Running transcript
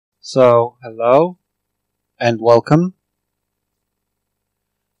So, hello and welcome.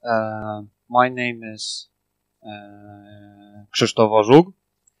 My name is Krzysztof Ożóg,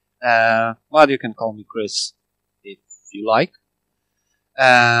 but you can call me Chris if you like.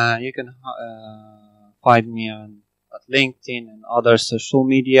 You can find me at LinkedIn and other social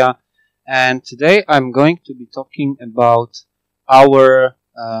media. And today I'm going to be talking about our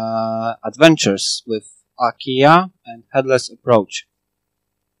adventures with Acquia and Headless approach.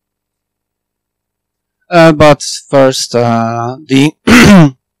 But first, my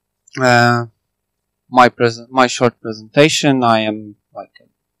short presentation. I am like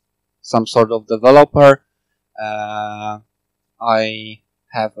some sort of developer. I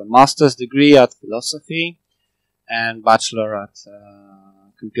have a master's degree at philosophy and bachelor at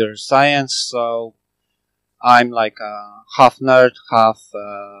computer science. So I'm like a half nerd, half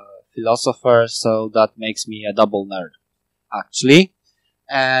philosopher. So that makes me a double nerd, actually.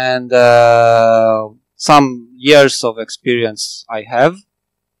 And some years of experience I have.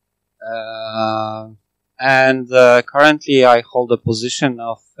 And currently I hold a position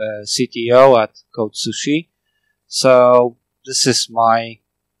of CTO at Code Sushi. So this is my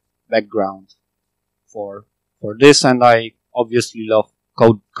background for this, and I obviously love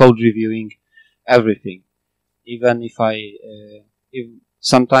code reviewing everything. Even if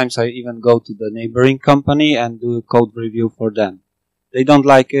sometimes I even go to the neighboring company and do code review for them. They don't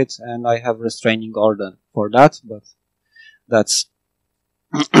like it, and I have restraining order for that, but that's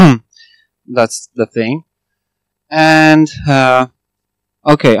that's the thing. And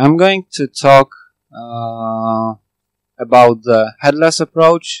okay, I'm going to talk about the headless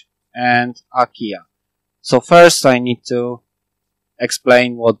approach and Acquia. So first, I need to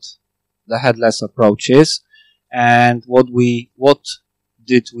explain what the headless approach is and what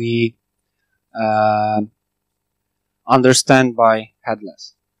did we understand by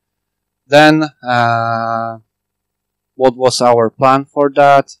headless. Then, what was our plan for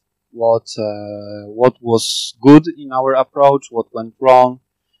that? What was good in our approach? What went wrong?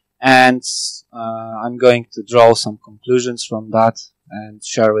 And I'm going to draw some conclusions from that and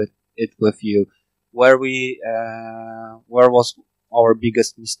share it with you. Where was our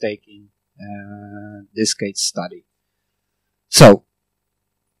biggest mistake in this case study? So,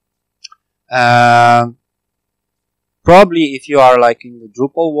 probably if you are like in the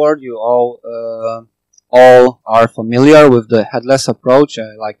Drupal world, you all are familiar with the headless approach,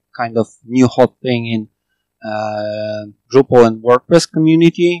 like kind of new hot thing in Drupal and WordPress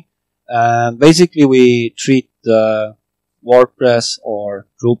community. Basically, we treat the WordPress or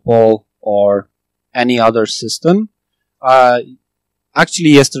Drupal or any other system. Actually,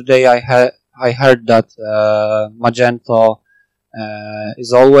 yesterday I heard that Magento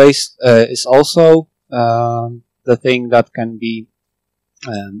is also the thing that can be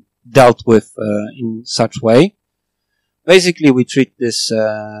dealt with in such way. Basically, we treat this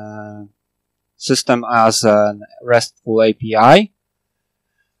system as a RESTful API.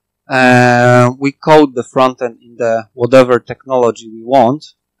 We code the front end in the whatever technology we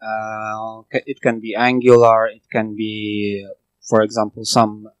want. It can be Angular, it can be, for example,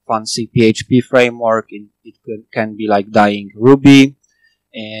 some fancy PHP framework. It can be like dying Ruby.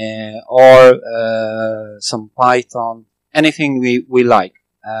 Or some Python, anything we like.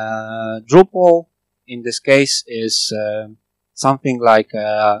 Drupal, in this case, is something like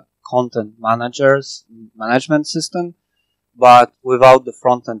a content management system, but without the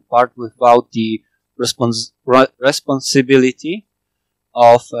front-end part, without the responsibility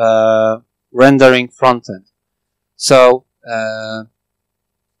of rendering front-end. So,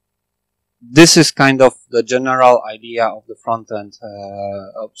 this is kind of the general idea of the front-end,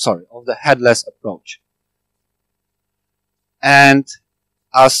 of the headless approach. And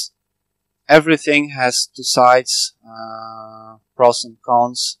as everything has two sides, pros and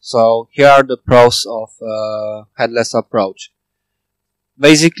cons, so here are the pros of headless approach.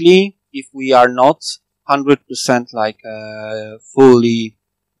 Basically, if we are not 100% like fully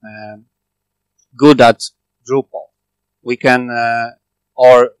good at Drupal, we can,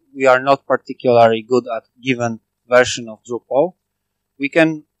 or we are not particularly good at given version of Drupal, we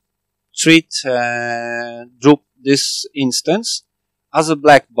can treat this instance as a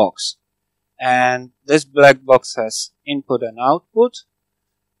black box. And this black box has input and output,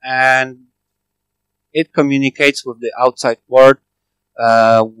 and it communicates with the outside world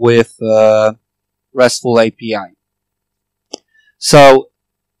with RESTful API. So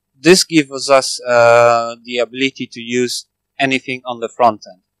this gives us the ability to use anything on the front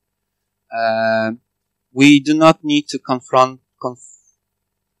end. We do not need to conform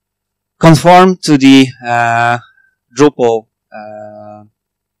to the Drupal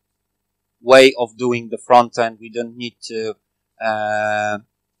way of doing the front end. We don't need to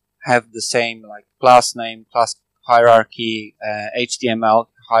have the same like class name, class hierarchy, HTML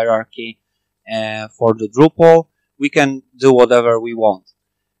hierarchy for the Drupal. We can do whatever we want,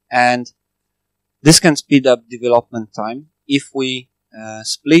 and this can speed up development time if we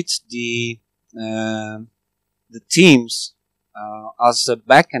split the teams as a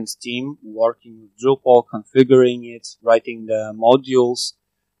backend team working with Drupal, configuring it, writing the modules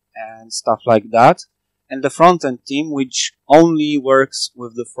and stuff like that, and the front-end team which only works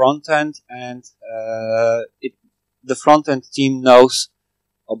with the front-end, and the front-end team knows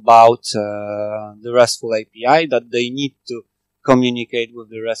about the RESTful API, that they need to communicate with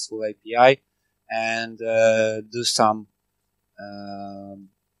the RESTful API and do some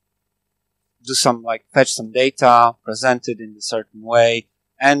like fetch some data, present it in a certain way,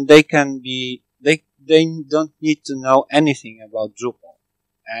 and they don't need to know anything about Drupal.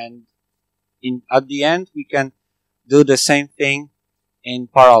 And at the end, we can do the same thing in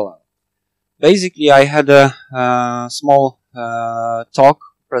parallel. Basically, I had a small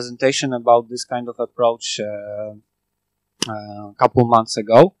presentation about this kind of approach a couple months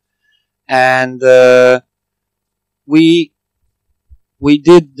ago, and we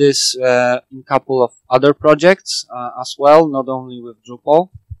did this in a couple of other projects as well, not only with Drupal,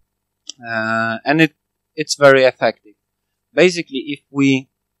 and it's very effective. Basically, if we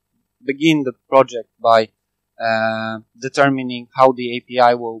begin the project by determining how the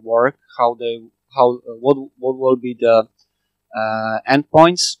API will work, what will be the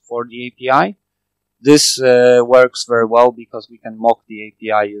endpoints for the API, this works very well because we can mock the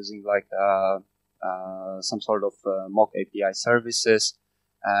API using like some sort of mock API services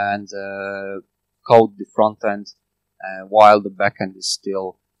and code the front end while the backend is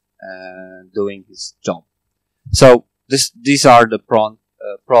still doing his job. So these are the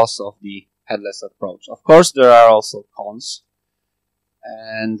pros of the headless approach. Of course, there are also cons,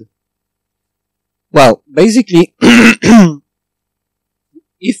 and well, basically,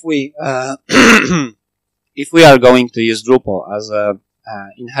 if we are going to use Drupal as a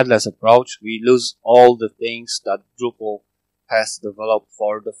in headless approach, we lose all the things that Drupal has developed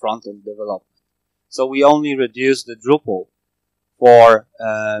for the front-end development. So we only reduce the Drupal for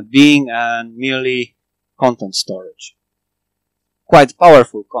being merely content storage. Quite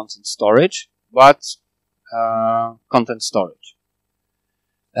powerful content storage, but content storage.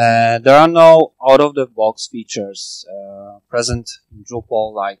 There are no out-of-the-box features present in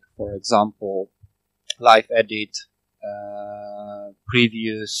Drupal, like, for example, live edit,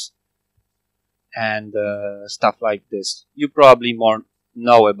 previews, and stuff like this. You probably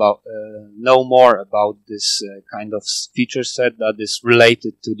know more about this kind of feature set that is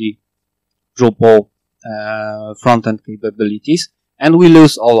related to the Drupal front-end capabilities, and we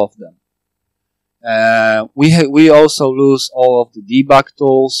lose all of them. We also lose all of the debug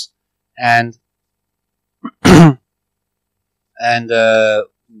tools and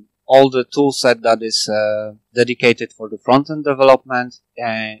all the tool set that is dedicated for the front-end development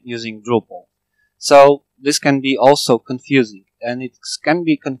using Drupal. So this can be also confusing, and it can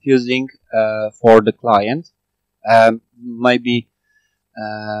be confusing for the client. Maybe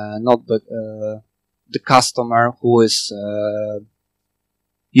not the customer who is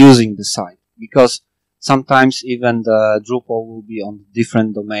using the site, because sometimes even the Drupal will be on a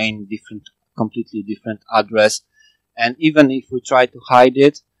different domain, completely different address, and even if we try to hide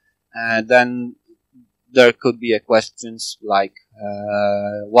it, then there could be a questions like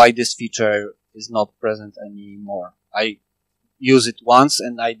why this feature is not present anymore. I use it once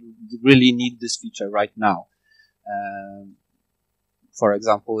and I really need this feature right now. For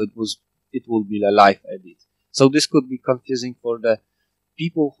example, it will be a live edit. So this could be confusing for the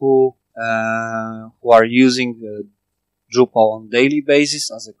people who are using Drupal on daily basis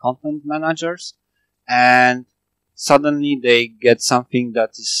as a content managers, and suddenly they get something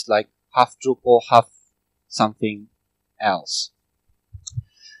that is like half Drupal, half something else.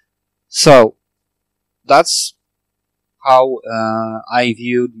 So that's how I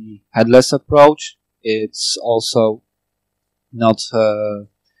view the headless approach. It's also not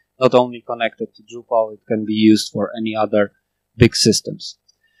only connected to Drupal, it can be used for any other big systems.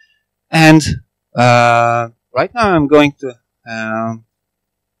 And right now I'm going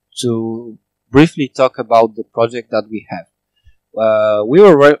to briefly talk about the project that we have. We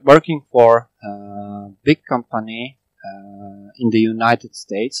were working for a big company in the United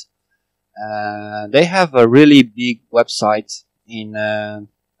States. They have a really big website in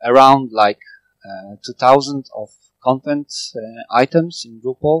around like 2,000 of content items in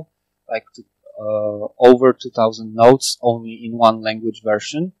Drupal, like over 2,000 nodes only in one language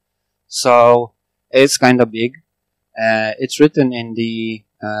version. So it's kind of big. It's written in the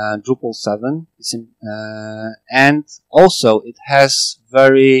Drupal 7, and also it has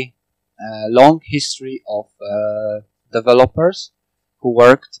very long history of developers who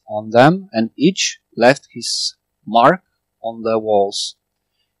worked on them, and each left his mark on the walls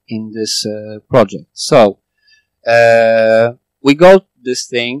in this project. So we got this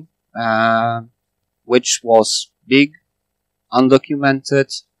thing, which was big,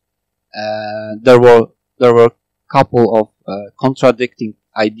 undocumented. There were couple of contradicting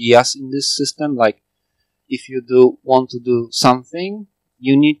ideas in this system. Like, if you want to do something,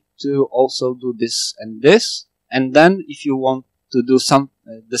 you need to also do this, and then if you want to do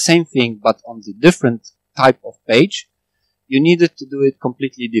the same thing but on the different type of page, you needed to do it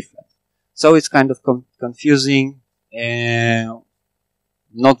completely different. So it's kind of confusing and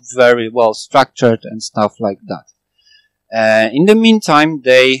not very well structured and stuff like that. In the meantime,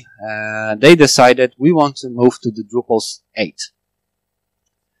 they decided we want to move to the Drupal 8,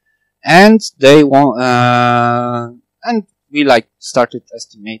 and they and we started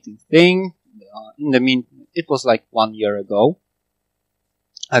estimating thing. In the it was 1 year ago.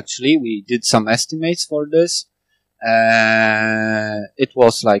 Actually, we did some estimates for this. It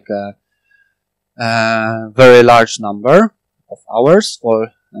was a very large number of hours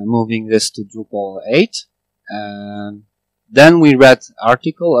for moving this to Drupal 8. Then we read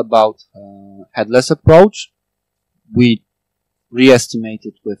article about headless approach. We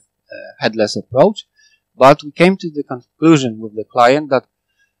re-estimated with headless approach, but we came to the conclusion with the client that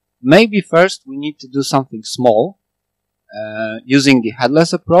maybe first we need to do something small using the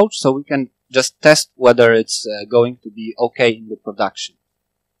headless approach, so we can just test whether it's going to be okay in the production.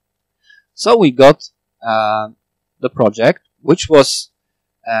 So we got the project, which was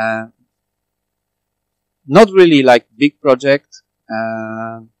not really big project.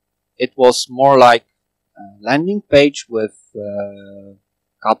 It was more like a landing page with a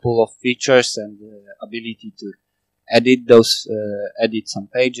couple of features and ability to edit those, edit some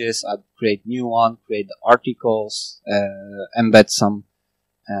pages, create new one, create the articles, embed some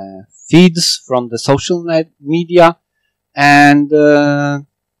feeds from the social media, and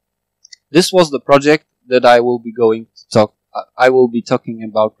this was the project that I will be talking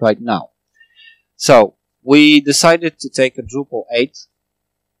about right now. So we decided to take a Drupal 8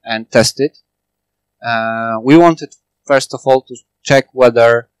 and test it. We wanted, first of all, to check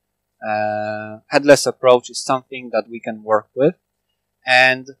whether headless approach is something that we can work with,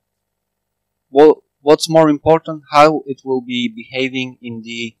 and what's more important, how it will be behaving in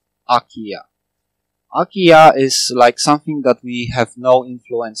the Acquia. Acquia is something that we have no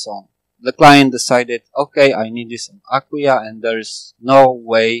influence on. The client decided, okay, I need this in Acquia, and there is no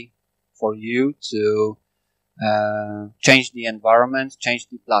way for you to change the environment, change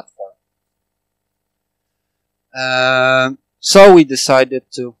the platform. So we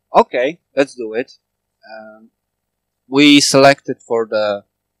decided to, okay, let's do it. We selected for the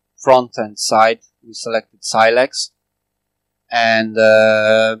front-end side, we selected Silex and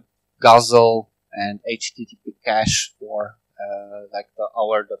Guzzle and HTTP cache for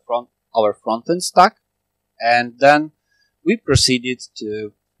our front-end stack, and then we proceeded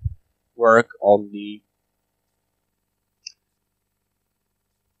to work on the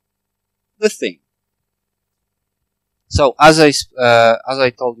thing. So as I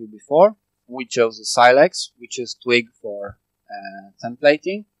told you before, we chose the Silex, which is Twig for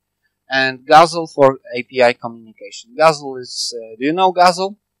templating, and Guzzle for API communication. Guzzle is, do you know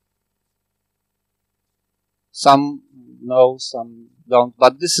Guzzle? Some know, some don't,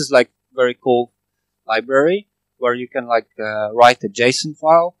 but this is very cool library where you can write a JSON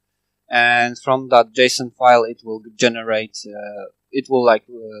file, and from that JSON file it will generate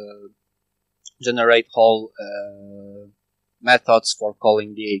generate whole methods for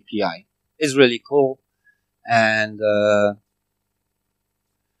calling the API. It's really cool, and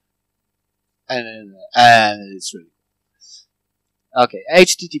it's really cool. Okay,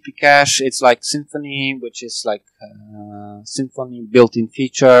 HTTP cache, it's like Symfony, which is Symfony built-in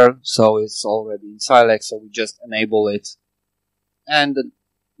feature, so it's already in Silex, so we just enable it. And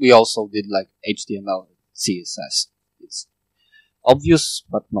we also did HTML, CSS. It's obvious,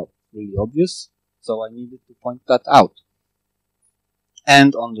 but not really obvious, so I needed to point that out.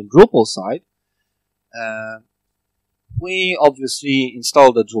 And on the Drupal side, we obviously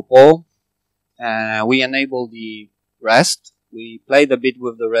installed the Drupal. We enabled the REST. We played a bit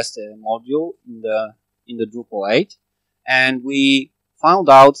with the REST module in the Drupal 8, and we found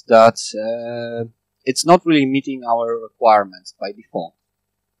out that it's not really meeting our requirements by default.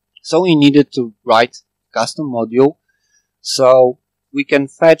 So we needed to write custom module so we can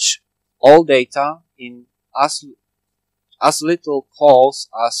fetch all data in as little calls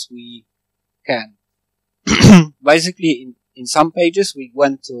as we can. Basically, in some pages we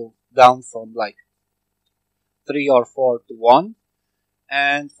went down from like 3 or 4 to 1,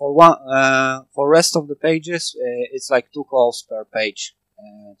 and for rest of the pages it's like 2 calls per page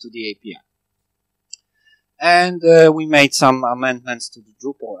to the API. And we made some amendments to the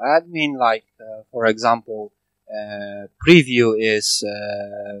Drupal admin, like for example, preview is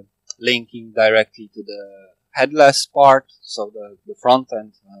linking directly to the headless part, so the front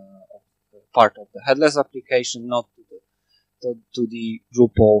end part of the headless application, not to the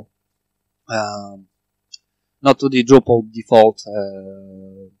Drupal, not to the Drupal default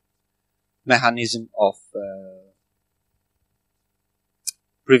mechanism of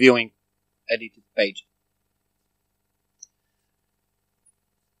previewing edited page.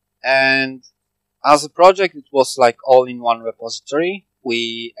 And as a project, it was like all in one repository.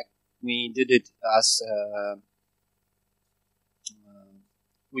 We did it as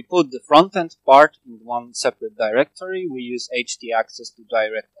we put the front end part in one separate directory. We use htaccess to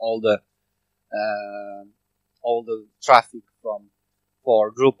direct all the traffic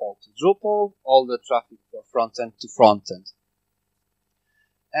for Drupal to Drupal, all the traffic for front end to front end.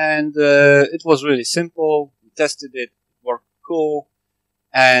 And it was really simple. We tested it, worked cool,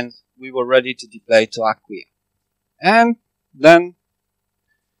 and we were ready to deploy to Acquia. And then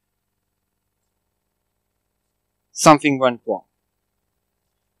something went wrong.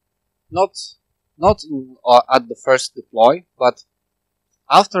 Not at the first deploy, but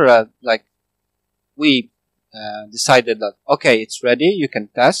after we decided that okay, it's ready, you can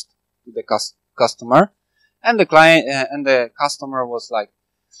test to the customer, and the client and the customer was like,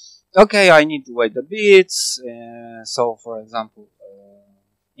 okay, I need to wait a bit. So, for example,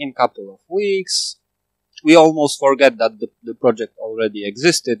 in a couple of weeks, we almost forget that the project already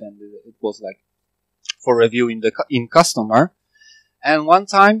existed, and it was like for review in customer. And one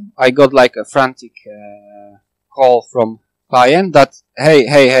time I got like a frantic call from client that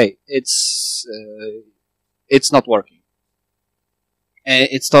hey, it's not working.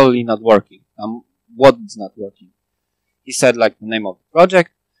 It's totally not working. What's not working? He said like the name of the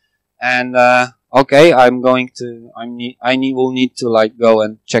project, and okay, I will need to like go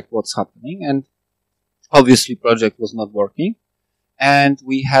and check what's happening. And obviously, project was not working, and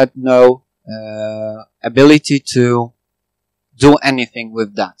we had no ability to do anything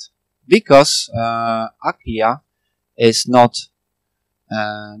with that because Acquia is not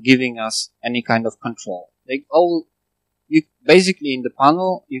giving us any kind of control. Basically in the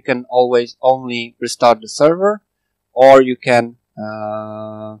panel you can always only restart the server, or you can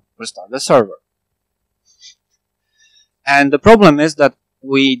restart the server. And the problem is that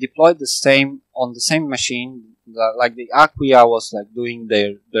we deployed the same on the same machine. Like the Acquia was like doing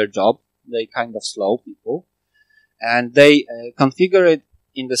their job. They kind of slow people, and they configure it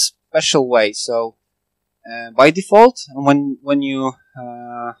in the special way. So by default, when you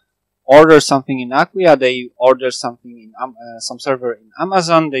order something in Acquia, they order something in some server in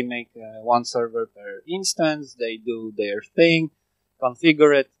Amazon. They make one server per instance. They do their thing,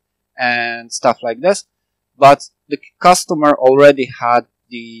 configure it, and stuff like this. But the customer already had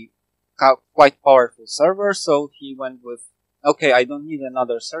the quite powerful server, so he went with, okay, I don't need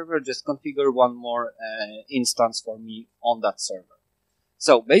another server, just configure one more instance for me on that server.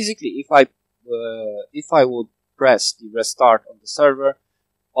 So basically, if I would press the restart on the server,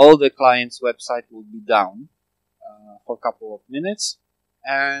 all the client's website will be down for a couple of minutes,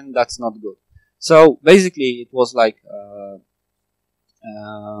 and that's not good. So basically, it was like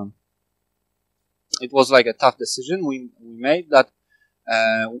a tough decision we made. That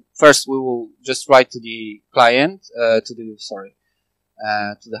first we will just write to the client, to the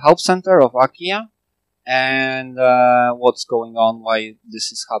help center of Acquia, and what's going on, why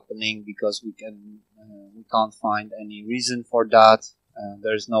this is happening, because we can't find any reason for that.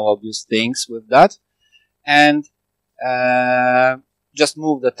 There's no obvious things with that, and just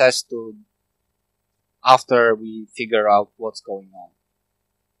move the test to after we figure out what's going on.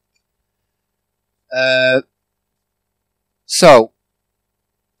 So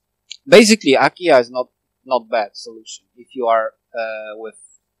basically, Acquia is not bad solution. If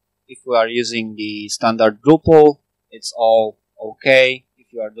we are using the standard Drupal, it's all okay.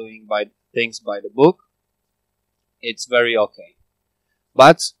 If you are doing things by the book, it's very okay.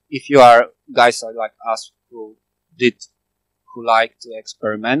 But if you are guys are like us who like to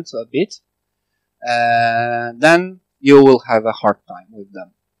experiment a bit, then you will have a hard time with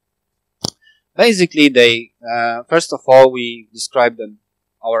them. Basically, first of all, we described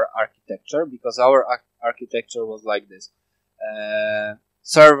our architecture, because our architecture was like this.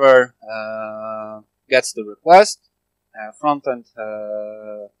 server gets the request, front-end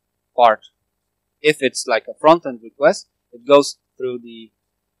part. If it's like a front-end request, it goes through the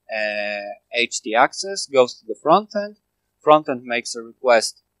HT access, goes to the front-end. Front-end makes a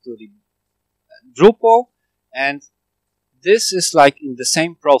request to the Drupal, and this is like in the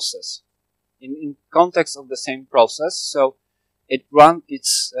same process, in context of the same process. So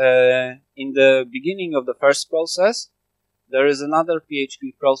it's in the beginning of the first process. There is another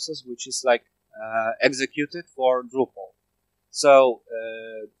PHP process which is like executed for Drupal. So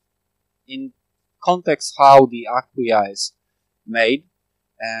in context how the Acquia is made,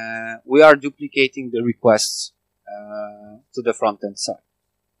 we are duplicating the requests to the front-end side,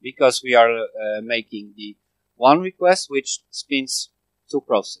 because we are making the one request which spins two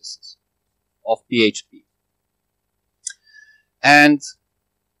processes of PHP. And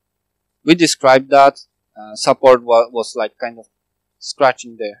we described that. Support was like kind of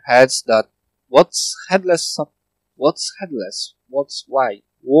scratching their heads that what's headless? What's headless? Why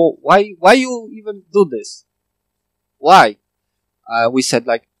you even do this? Why? We said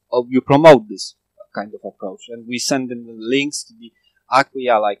like, oh, you promote this kind of approach, and we send them the links to the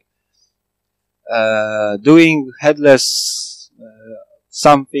Acquia, like doing headless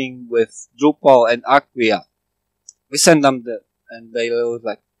something with Drupal and Acquia. We send them and they were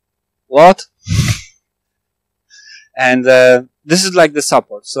like, what? And this is like the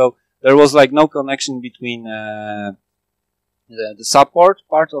support. So there was like no connection between the support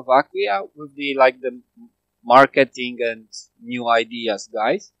part of Acquia with the marketing and new ideas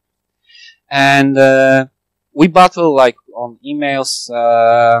guys. And we battled like on emails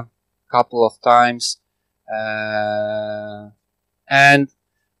couple of times, and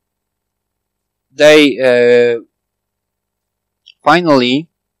they finally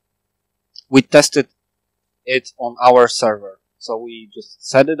we tested it on our server. So we just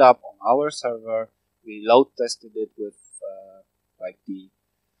set it up on our server. We load tested it with like the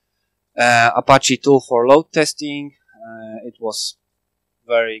Apache tool for load testing. It was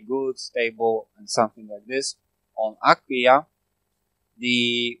very good, stable, and something like this. On Acquia,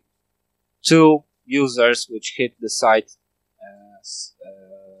 the two users which hit the site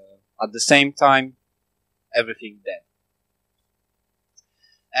at the same time, everything dead.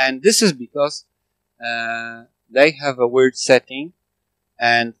 And this is because they have a weird setting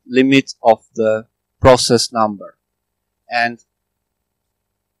and limit of the process number. And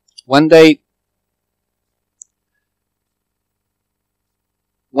when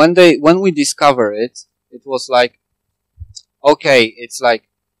we discover it, it was like, okay, it's like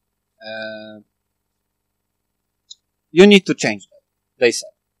you need to change that. They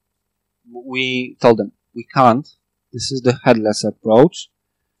said. We told them we can't. This is the headless approach,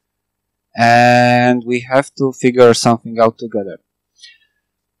 and we have to figure something out together.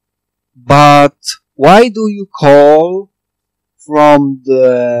 But why do you call from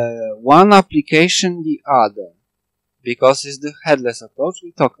the one application the other? Because it's the headless approach.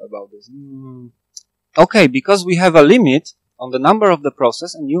 We talk about this. Okay, because we have a limit on the number of the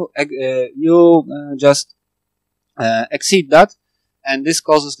process, and you just exceed that, and this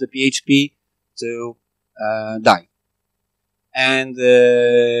causes the PHP to die, and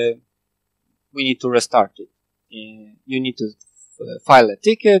we need to restart it. You need to file a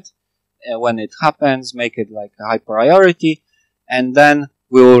ticket when it happens, make it like a high priority, and then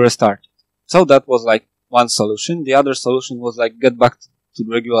we will restart it. So that was like one solution. The other solution was like get back to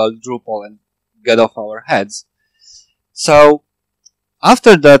regular Drupal and get off our heads. So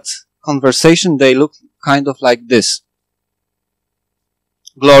after that conversation, they looked kind of like this.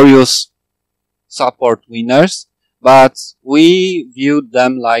 Glorious support winners, but we viewed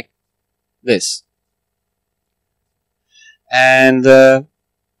them like this. And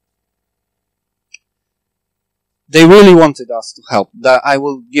they really wanted us to help. That I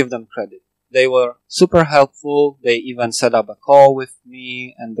will give them credit. They were super helpful. They even set up a call with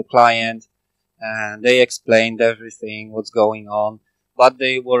me and the client, and they explained everything, what's going on. But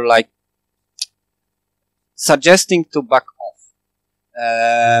they were like suggesting to back off.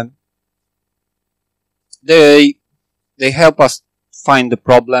 They help us find the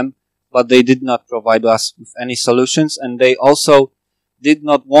problem, but they did not provide us with any solutions, and they also did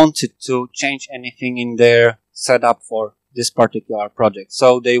not want it to change anything in their setup for this particular project.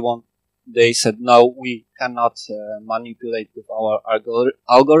 So they said, no, we cannot manipulate with our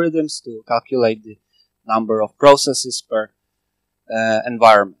algorithms to calculate the number of processes per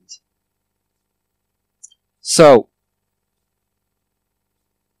environment. So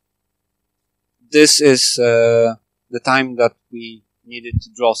this is the time that we needed to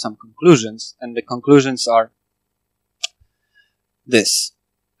draw some conclusions, and the conclusions are this.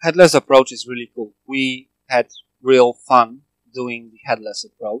 headless approach is really cool. We had real fun doing the headless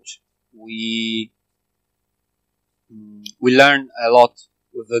approach. We learned a lot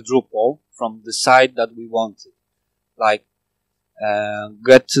with the Drupal from the side that we wanted. Like,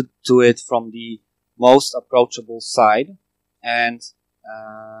 get to it from the most approachable side and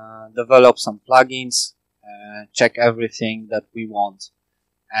develop some plugins, check everything that we want.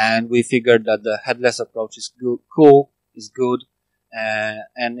 And we figured that the headless approach is good,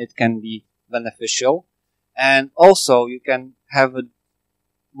 and it can be beneficial. And also you can have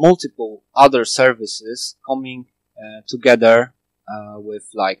multiple other services coming together with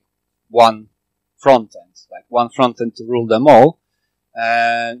like one front end to rule them all.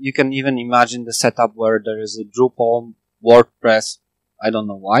 You can even imagine the setup where there is a Drupal, WordPress, I don't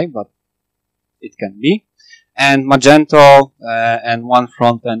know why, but it can be, and Magento, and one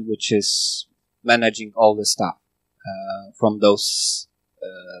front end which is managing all the stuff from those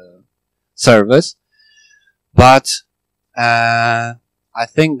servers. But I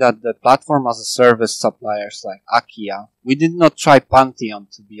think that the platform as a service suppliers like Acquia, we did not try Pantheon,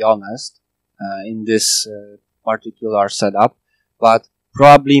 to be honest, in this particular setup, but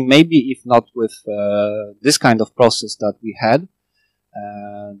probably, maybe if not with this kind of process that we had,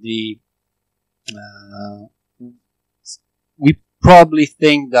 we probably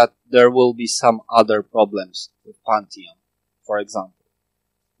think that there will be some other problems with Pantheon, for example.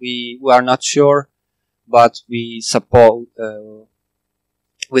 We are not sure, but we suppose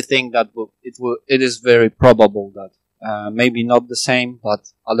we think that it is very probable that maybe not the same,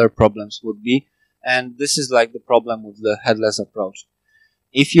 but other problems would be. And this is like the problem with the headless approach.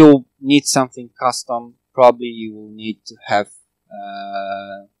 If you need something custom, probably you will need to have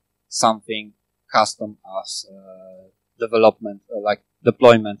something custom as development, like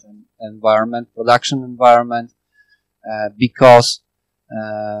deployment environment, production environment, because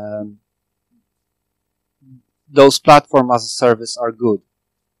those platform as a service are good.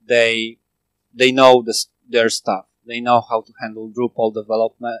 They know their stuff. They know how to handle Drupal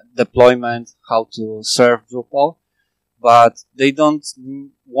deployment, how to serve Drupal, but they don't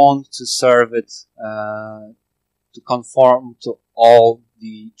want to serve it to conform to all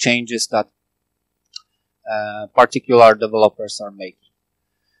the changes that particular developers are making.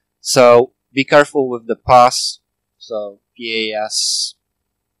 So be careful with the PAS, so PAS,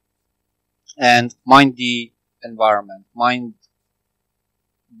 and mind the environment.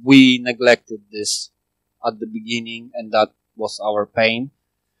 We neglected this at the beginning, and that was our pain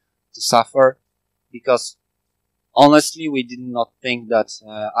to suffer, because honestly we did not think that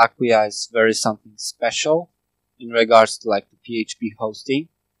Acquia is very something special in regards to like the PHP hosting.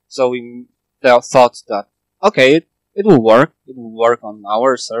 So we thought that, okay, it will work. It will work on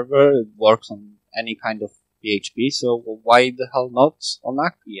our server. It works on any kind of PHP. So why the hell not on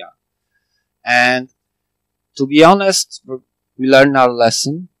Acquia? And to be honest, we learned our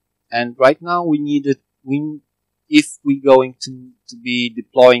lesson. And right now if we're going to be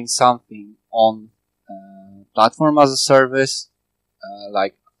deploying something on platform as a service,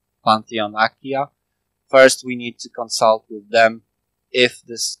 like Pantheon, Acquia, first we need to consult with them if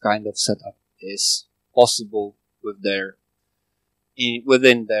this kind of setup is possible with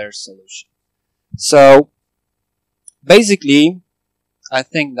within their solution. So basically, I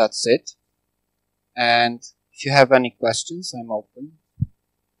think that's it. And if you have any questions, I'm open.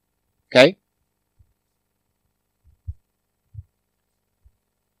 Okay.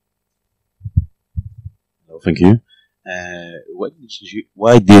 Thank you.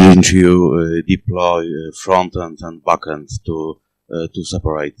 Why didn't you deploy front end and back end to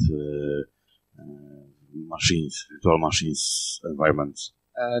separate machines, virtual machines, environments?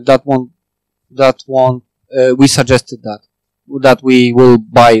 We suggested that we will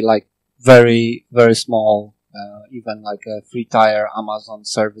buy like very, very small, even like a free tier Amazon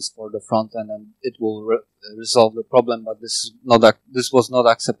service for the front end, and it will resolve the problem. But this was not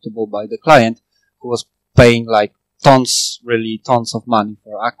acceptable by the client, who was paying like tons of money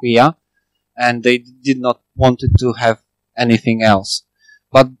for Acquia, and they did not want to have anything else.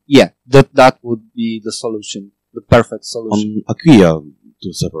 But yeah, that would be the solution, the perfect solution. On Acquia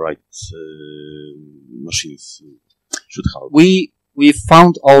to separate machines should help. We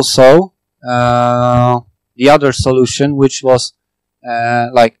found also the other solution, which was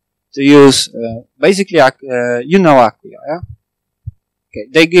like to use basically Acquia, yeah? Okay,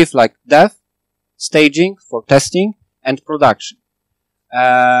 they give like dev, staging for testing, and production.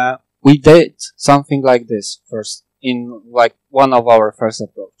 We did something like this first in like one of our first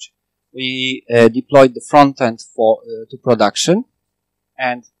approach. We deployed the front end to production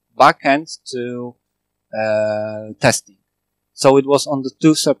and back end to testing. So it was on the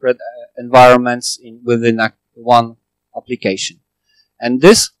two separate environments within one application. And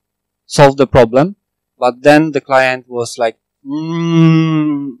this solved the problem, but then the client was like,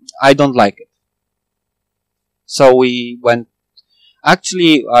 I don't like it. So we went,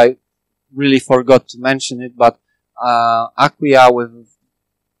 actually, I really forgot to mention it, but Acquia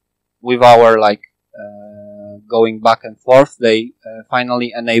with our going back and forth, they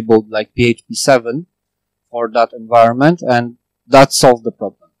finally enabled like PHP 7 for that environment, and that solved the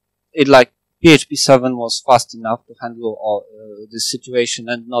problem. It like PHP 7 was fast enough to handle all this situation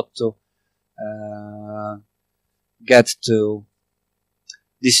and not to get to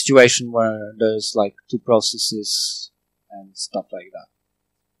this situation where there's like two processes and stuff like that.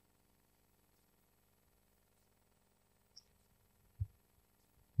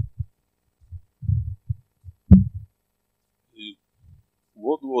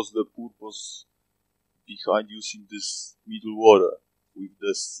 What was the purpose behind using this middleware with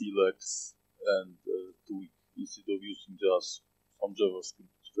the Silex and tweak instead of using just some JavaScript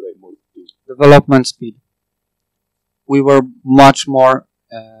framework? Development speed. We were much more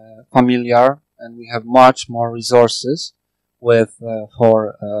familiar, and we have much more resources with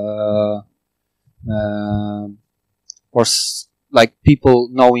for like people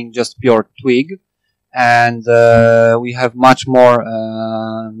knowing just pure Twig. And we have much more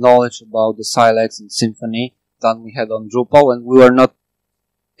knowledge about the Silex and Symfony than we had on Drupal, and we were not.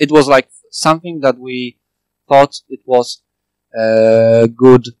 It was like something that we thought it was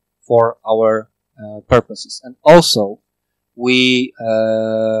good for our purposes, and also we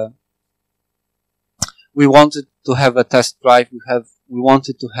wanted to have a test drive. We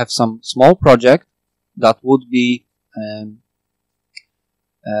wanted to have some small project that would be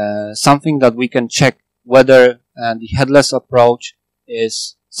something that we can check whether the headless approach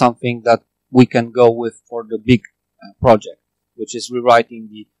is something that we can go with for the big project, which is rewriting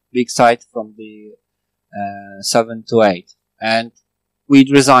the big site from the 7 to 8. And we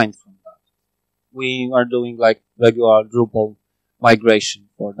resigned from that. We are doing like regular Drupal migration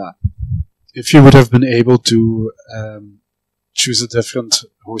for that. If you would have been able to choose a different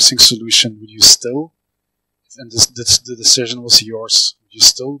hosting solution, would you still, and the decision was yours, would you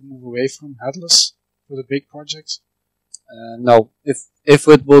still move away from headless for the big projects? No. If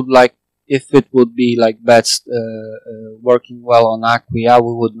it would be like best working well on Acquia,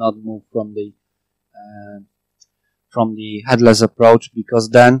 we would not move from the headless approach, because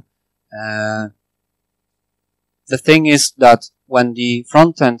then the thing is that when the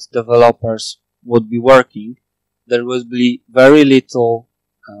front-end developers would be working, there will be very little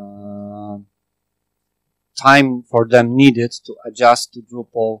time for them needed to adjust to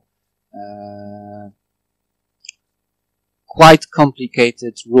Drupal quite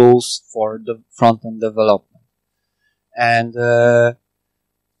complicated rules for the front-end development. And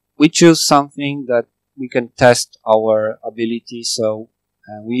we choose something that we can test our ability. So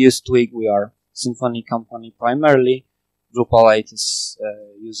we use Twig. We are Symfony company primarily. Drupal 8 is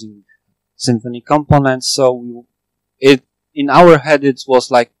using Symfony components. So in our head it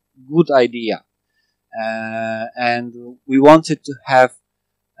was like good idea, and we wanted to have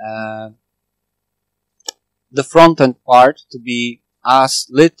the front-end part to be as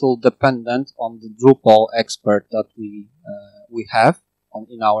little dependent on the Drupal expert that we have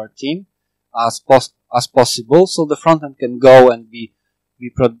in our team as possible, so the front-end can go and be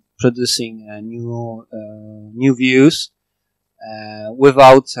producing new views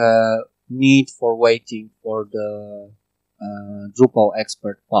without need for waiting for the Drupal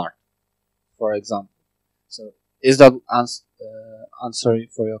expert part, for example. So is that answer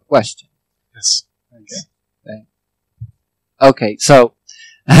for your question? Yes. Thanks. Okay, so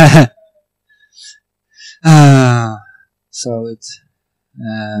so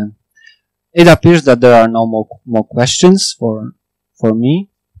it appears that there are no more questions for me.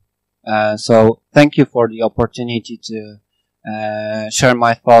 So thank you for the opportunity to share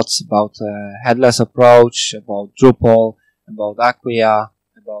my thoughts about headless approach, about Drupal, about Acquia,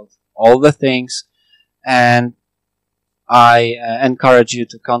 about all the things. And I encourage you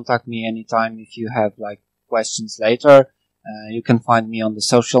to contact me anytime if you have like questions later. You can find me on the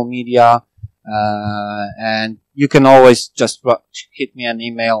social media, and you can always just hit me an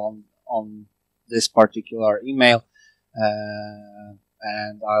email on this particular email,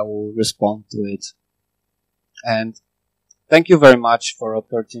 and I will respond to it. And thank you very much for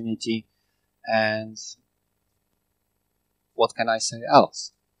opportunity, and what can I say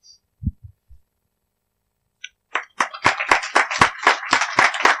else?